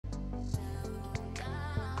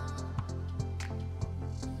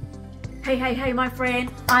Hey, my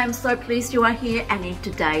friend. I am so pleased you are here, and in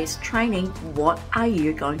today's training, what are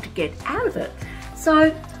you going to get out of it?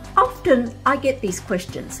 So often I get these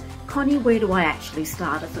questions. Connie, where do I actually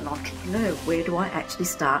start as an entrepreneur? Where do I actually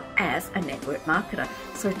start as a network marketer?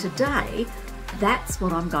 So today, that's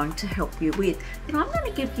what I'm going to help you with. And I'm going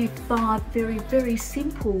to give you 5 very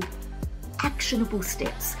simple, actionable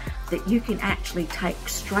steps that you can actually take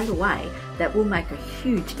straight away that will make a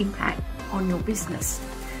huge impact on your business.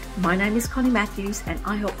 My name is Connie Matthews, and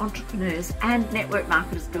I help entrepreneurs and network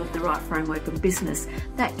marketers build the right framework and business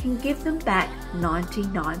that can give them back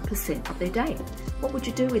 99% of their day. What would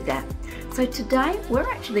you do with that? So today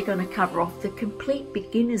we're actually going to cover off the complete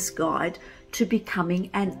beginner's guide to becoming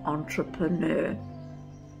an entrepreneur.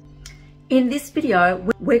 In this video,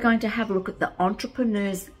 we're going to have a look at the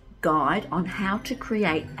entrepreneur's guide on how to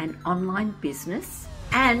create an online business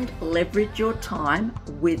and leverage your time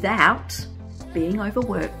without being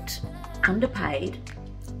overworked, underpaid,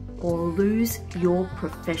 or lose your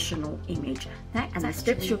professional image. And the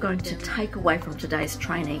steps you're going to take away from today's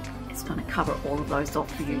training is going to cover all of those off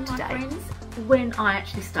for you today. Friends, when I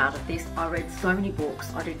actually started this, I read so many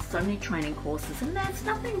books, I did so many training courses, and there's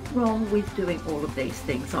nothing wrong with doing all of these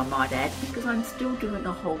things, I might add, because I'm still doing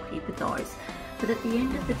a whole heap of those. But at the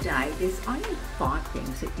end of the day, there's only 5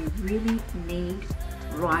 things that you really need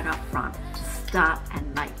right up front to start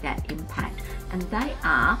and make that impact, and they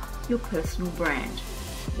are your personal brand.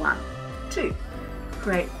 1, 2,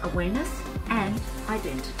 create awareness and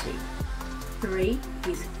identity. 3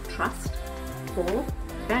 is trust. 4,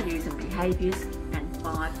 values and behaviors, and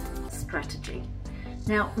 5, strategy.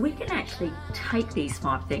 Now we can actually take these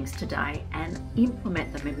 5 things today and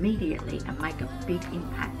implement them immediately and make a big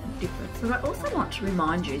impact and difference. But I also want to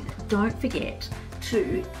remind you that don't forget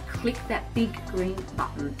to click that big green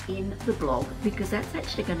button in the blog, because that's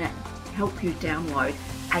actually going to help you download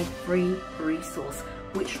a free resource,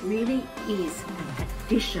 which really is an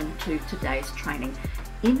addition to today's training.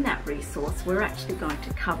 In that resource, we're actually going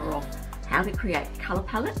to cover off how to create color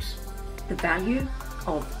palette, the value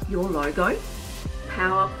of your logo,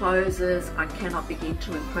 power poses. I cannot begin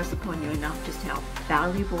to impress upon you enough just how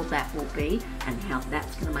valuable that will be and how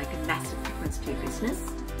that's going to make a massive difference to your business.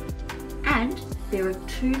 And there are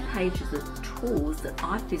 2 pages of tools that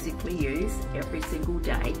I physically use every single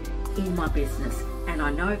day in my business, and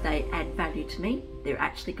I know if they add value to me, they're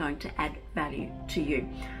actually going to add value to you.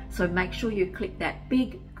 So make sure you click that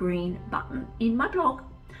big green button in my blog,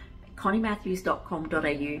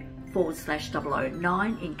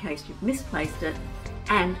 conniematthews.com.au/009, in case you've misplaced it,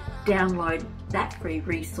 and download that free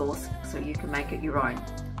resource so you can make it your own.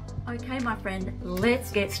 Okay, my friend,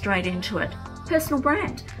 let's get straight into it. Personal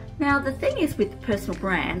brand. Now the thing is with personal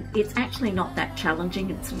brand, it's actually not that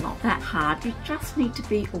challenging, it's not that hard. You just need to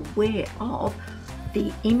be aware of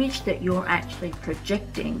the image that you're actually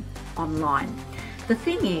projecting online. The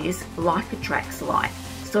thing is, like attracts like.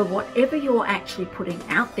 So whatever you're actually putting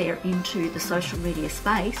out there into the social media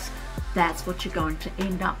space, that's what you're going to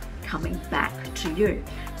end up coming back to you.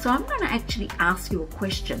 So I'm going to actually ask you a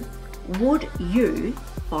question. Would you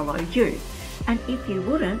follow you? And if you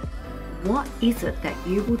wouldn't, what is it that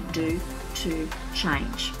you would do to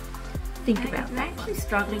change? Think about that. If you're actually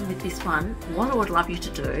struggling with this one, what I would love you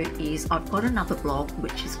to do is, I've got another blog,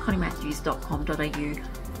 which is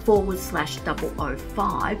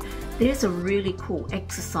conniematthews.com.au/005. There's a really cool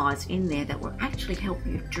exercise in there that will actually help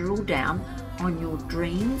you drill down on your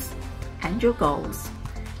dreams and your goals,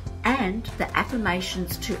 and the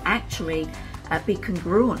affirmations to actually be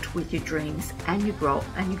congruent with your dreams and your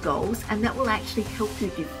goals, and that will actually help you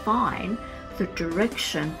define the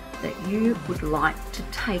direction that you would like to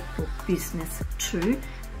take your business to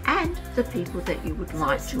and the people that you would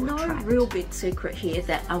like to attract. It's no real big secret here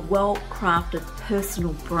that a well-crafted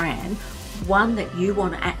personal brand, one that you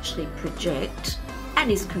want to actually project and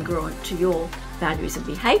is congruent to your values and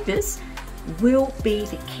behaviors, will be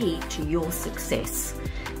the key to your success.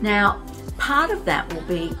 Now, part of that will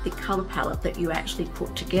be the color palette that you actually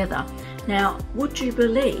put together. Now, would you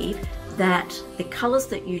believe that the colors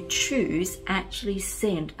that you choose actually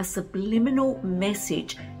send a subliminal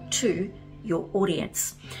message to your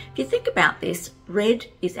audience? If you think about this, red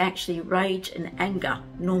is actually rage and anger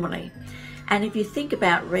normally. And if you think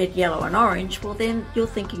about red, yellow and orange, well then you're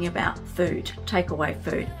thinking about food, takeaway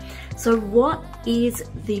food. So what is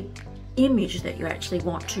the image that you actually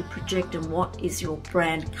want to project, and what is your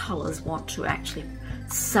brand colors want to actually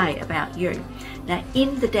say about you? Now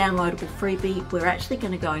in the downloadable freebie, we're actually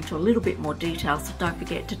going to go into a little bit more detail, so don't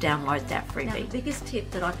forget to download that freebie. Now, the biggest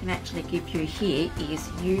tip that I can actually give you here is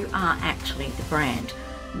you are actually the brand.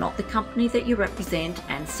 not the company that you represent,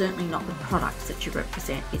 and certainly not the products that you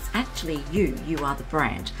represent. It's actually you. You are the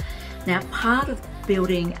brand. Now, part of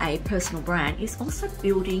building a personal brand is also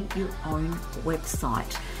building your own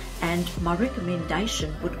website. And my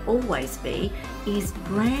recommendation would always be is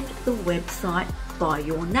brand the website by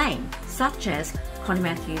your name, such as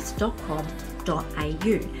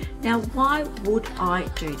conniematthews.com.au. Now, why would I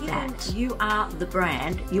do that? You are the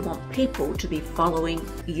brand. You want people to be following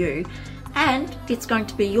you, and it's going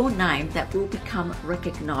to be your name that will become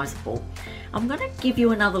recognizable. I'm going to give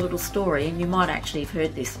you another little story, and you might actually have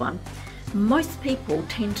heard this one. Most people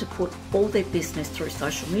tend to put all their business through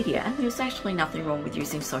social media, and there's actually nothing wrong with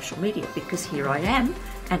using social media, because here I am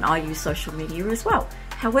and I use social media as well.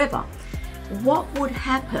 However, what would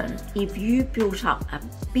happen if you built up a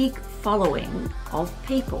big following of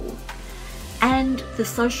people and the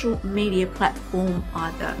social media platform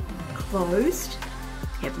either closed,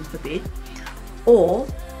 heaven forbid, or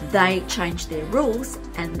they changed their rules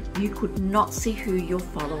and you could not see who your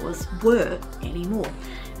followers were anymore?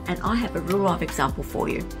 And I have a real life example for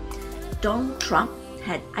you. Donald Trump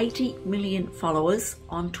had 80 million followers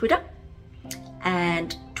on Twitter,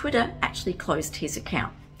 and Twitter actually closed his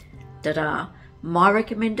account. Ta-da! My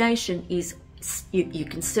recommendation is you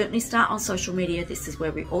can certainly start on social media. This is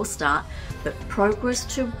where we all start, but progress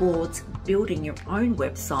towards building your own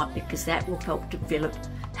website, because that will help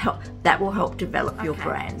develop your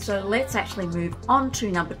brand. So let's actually move on to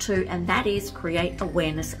number 2, and that is create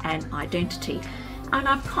awareness and identity. And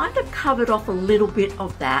I've kind of covered off a little bit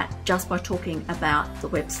of that just by talking about the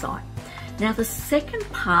website. Now, the second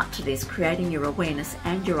part to this, creating your awareness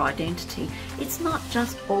and your identity, it's not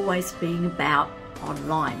just always being about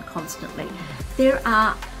online constantly. There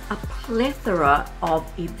are a plethora of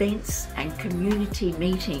events and community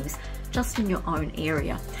meetings just in your own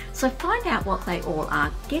area. So find out what they all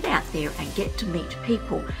are, get out there and get to meet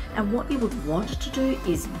people. And what you would want to do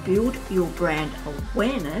is build your brand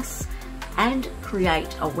awareness and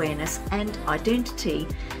create awareness and identity.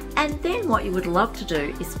 And then what you would love to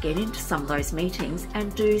do is get into some of those meetings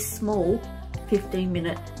and do small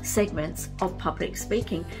 15-minute segments of public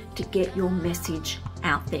speaking to get your message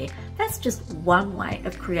out there. That's just one way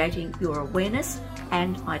of creating your awareness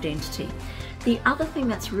and identity. The other thing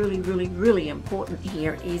that's really important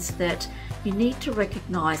here is that you need to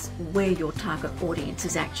recognize where your target audience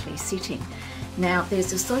is actually sitting. Now,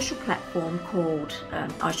 there's a social platform called,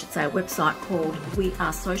 I should say a website called We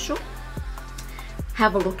Are Social.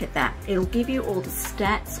 Have a look at that. It'll give you all the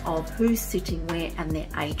stats of who's sitting where and their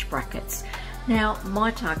age brackets. Now,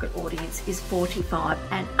 my target audience is 45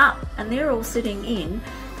 and up, and they're all sitting in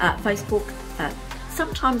Facebook,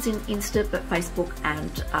 sometimes in Insta, but Facebook and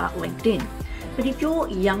LinkedIn. But if you're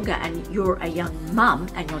younger and you're a young mum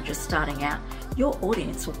and you're just starting out, your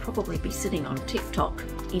audience will probably be sitting on TikTok,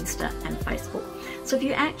 Insta and Facebook. So if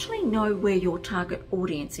you actually know where your target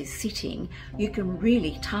audience is sitting, you can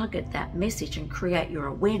really target that message and create your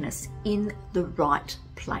awareness in the right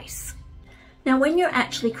place. Now, when you're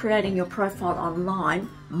actually creating your profile online,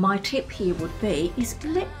 my tip here would be is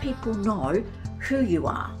let people know who you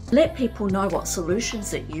are. Let people know what solutions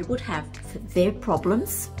that you would have for their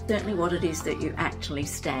problems, certainly what it is that you actually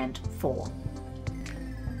stand for.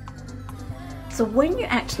 So when you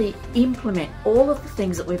actually implement all of the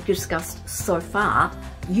things that we've discussed so far,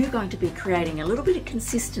 you're going to be creating a little bit of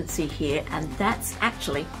consistency here, and that's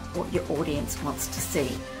actually what your audience wants to see.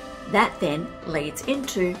 That then leads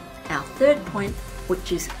into our third point,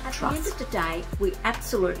 which is trust. At the end of the day, we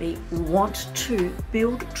absolutely want to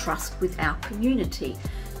build trust with our community.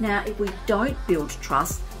 Now, if we don't build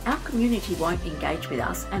trust, our community won't engage with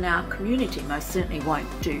us, and our community most certainly won't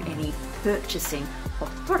do any purchasing of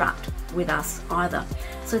product with us either.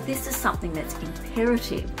 So this is something that's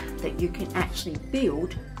imperative that you can actually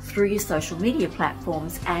build through your social media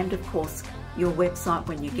platforms and of course your website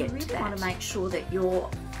when you get to that. You really want to make sure that you're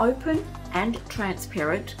open and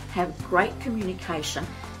transparent, have great communication,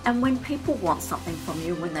 and when people want something from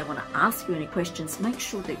you, when they want to ask you any questions, make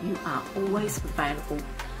sure that you are always available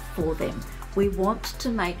for them. We want to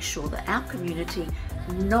make sure that our community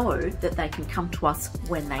know that they can come to us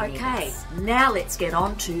when they need us. Okay, now let's get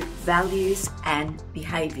on to values and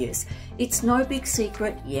behaviours. It's no big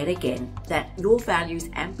secret, yet again, that your values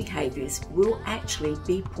and behaviours will actually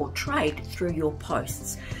be portrayed through your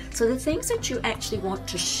posts. So the things that you actually want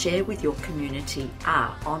to share with your community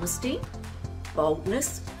are honesty,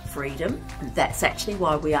 boldness, freedom. That's actually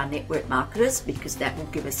why we are network marketers, because that will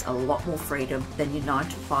give us a lot more freedom than your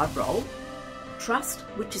 9-to-5 role. trust,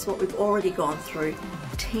 which is what we've already gone through.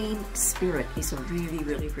 Team spirit is a really,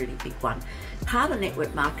 really, really big one. Part of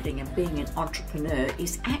network marketing and being an entrepreneur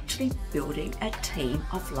is actually building a team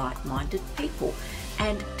of like-minded people.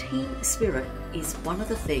 And team spirit is one of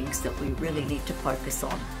the things that we really need to focus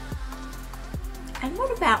on. And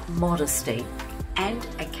what about modesty and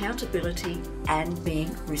accountability and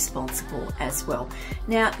being responsible as well?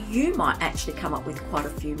 Now, you might actually come up with quite a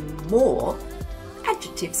few more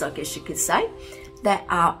adjectives, I guess you could say, that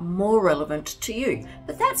are more relevant to you.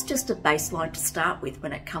 But that's just a baseline to start with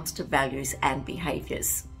when it comes to values and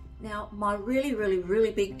behaviors. Now, my really, really,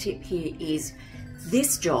 really big tip here is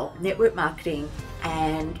this job, network marketing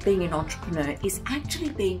and being an entrepreneur, is actually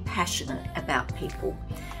being passionate about people.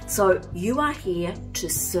 So you are here to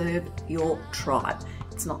serve your tribe.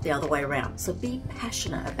 It's not the other way around. So be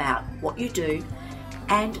passionate about what you do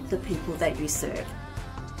and the people that you serve.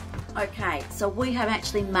 Okay, so we have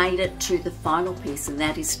actually made it to the final piece, and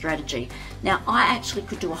that is strategy. Now, I actually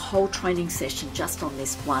could do a whole training session just on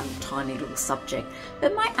this one tiny little subject,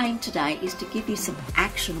 but my aim today is to give you some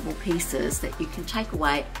actionable pieces that you can take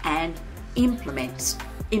away and implement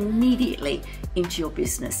immediately into your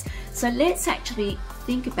business. So let's actually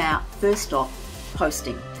think about, first off,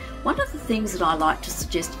 posting. One of the things that I like to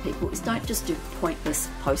suggest to people is don't just do pointless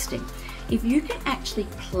posting. If you can actually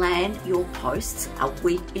plan your posts a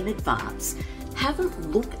week in advance, have a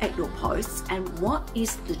look at your posts and what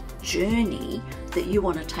is the journey that you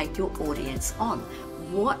want to take your audience on.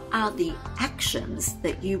 What are the actions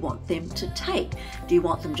that you want them to take? Do you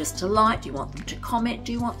want them just to like? Do you want them to comment?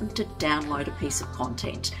 Do you want them to download a piece of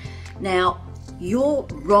content? Now, your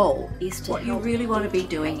role is to, what you really want to be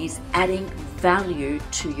doing is adding value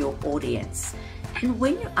to your audience. And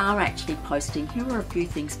when you are actually posting, here are a few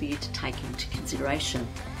things for you to take into consideration.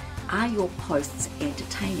 Are your posts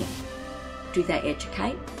entertaining? Do they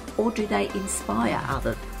educate or do they inspire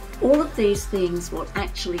others? All of these things will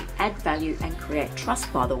actually add value and create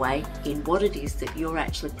trust, by the way, in what it is that you're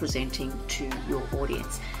actually presenting to your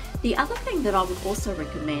audience. The other thing that I would also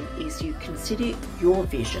recommend is you consider your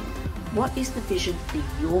vision. What is the vision for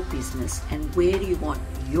your business and where do you want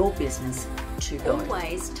your business to go?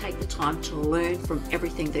 Always take the time to learn from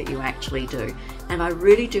everything that you actually do. And I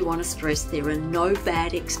really do want to stress there are no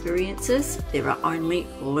bad experiences, there are only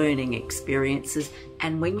learning experiences.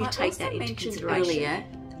 And when you take that into consideration, earlier,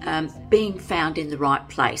 being found in the right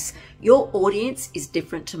place. Your audience is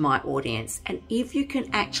different to my audience, and if you can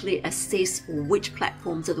actually assess which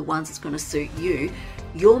platforms are the ones that's going to suit you,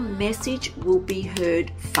 your message will be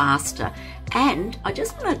heard faster. And I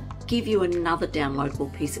just want to give you another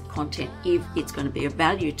downloadable piece of content if it's going to be of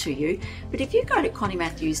value to you. But if you go to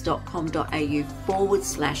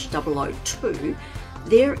conniematthews.com.au/002,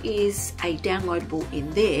 there is a downloadable in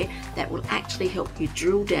there that will actually help you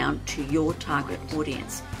drill down to your target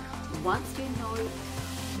audience.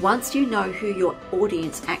 Once you know who your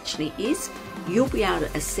audience actually is, you'll be able to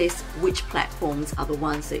assess which platforms are the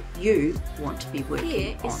ones that you want to be working on.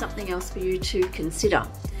 Here is something else for you to consider.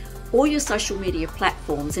 All your social media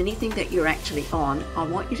platforms, anything that you're actually on, I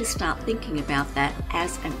want you to start thinking about that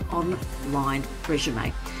as an online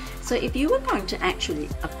resume. So if you were going to actually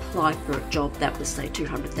apply for a job that was, say,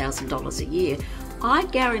 $200,000 a year, I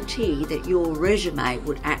guarantee that your resume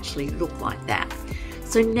would actually look like that.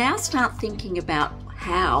 So now start thinking about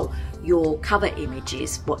how your cover image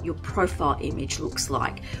is, what your profile image looks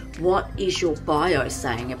like, what is your bio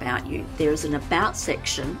saying about you. There is an about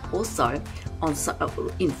section also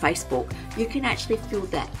in Facebook. You can actually fill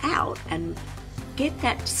that out and get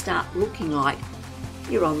that to start looking like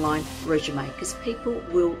your online resume, because people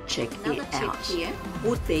will check it out. Another tip here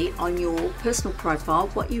would be on your personal profile.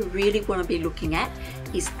 What you really want to be looking at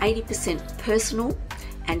is 80% personal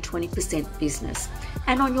and 20% business.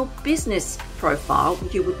 And on your business profile,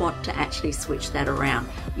 you would want to actually switch that around.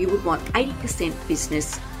 You would want 80%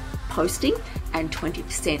 business posting and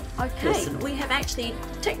 20% personal. We have actually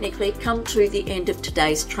technically come to the end of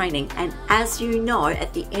today's training, and as you know,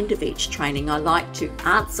 at the end of each training I like to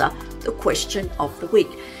answer the question of the week,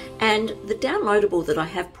 and the downloadable that I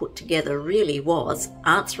have put together really was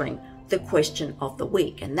answering the question of the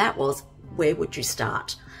week, and that was, where would you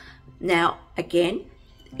start? Now again,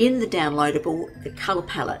 in the downloadable, the color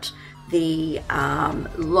palette, the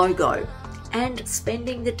logo, and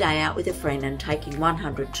spending the day out with a friend and taking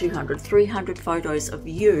 100, 200, 300 photos of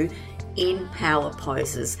you in power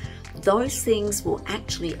poses. Those things will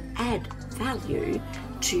actually add value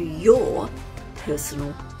to your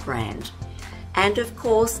personal brand. And of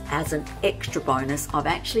course, as an extra bonus, I've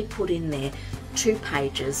actually put in there 2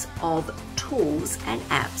 pages of tools and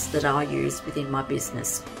apps that I use within my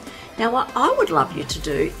business. Now, what I would love you to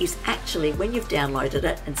do is actually, when you've downloaded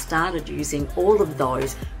it and started using all of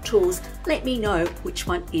those tools, let me know which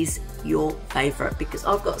one is your favorite, because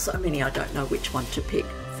I've got so many I don't know which one to pick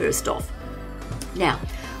first off. Now,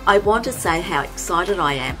 I want to say how excited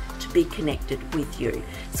I am to be connected with you.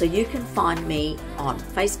 So you can find me on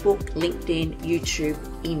Facebook, LinkedIn, YouTube,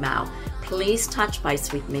 email. Please touch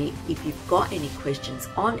base with me if you've got any questions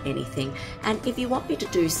on anything, and if you want me to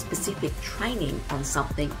do specific training on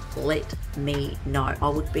something, let me know. I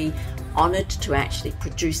would be honoured to actually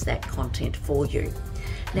produce that content for you.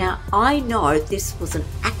 Now, I know this was an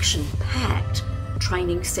action-packed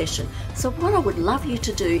training session, so what I would love you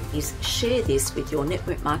to do is share this with your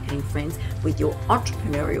network marketing friends, with your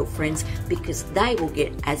entrepreneurial friends, because they will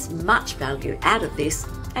get as much value out of this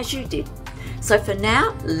as you did. So for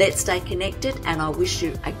now, let's stay connected, and I wish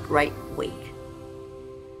you a great week.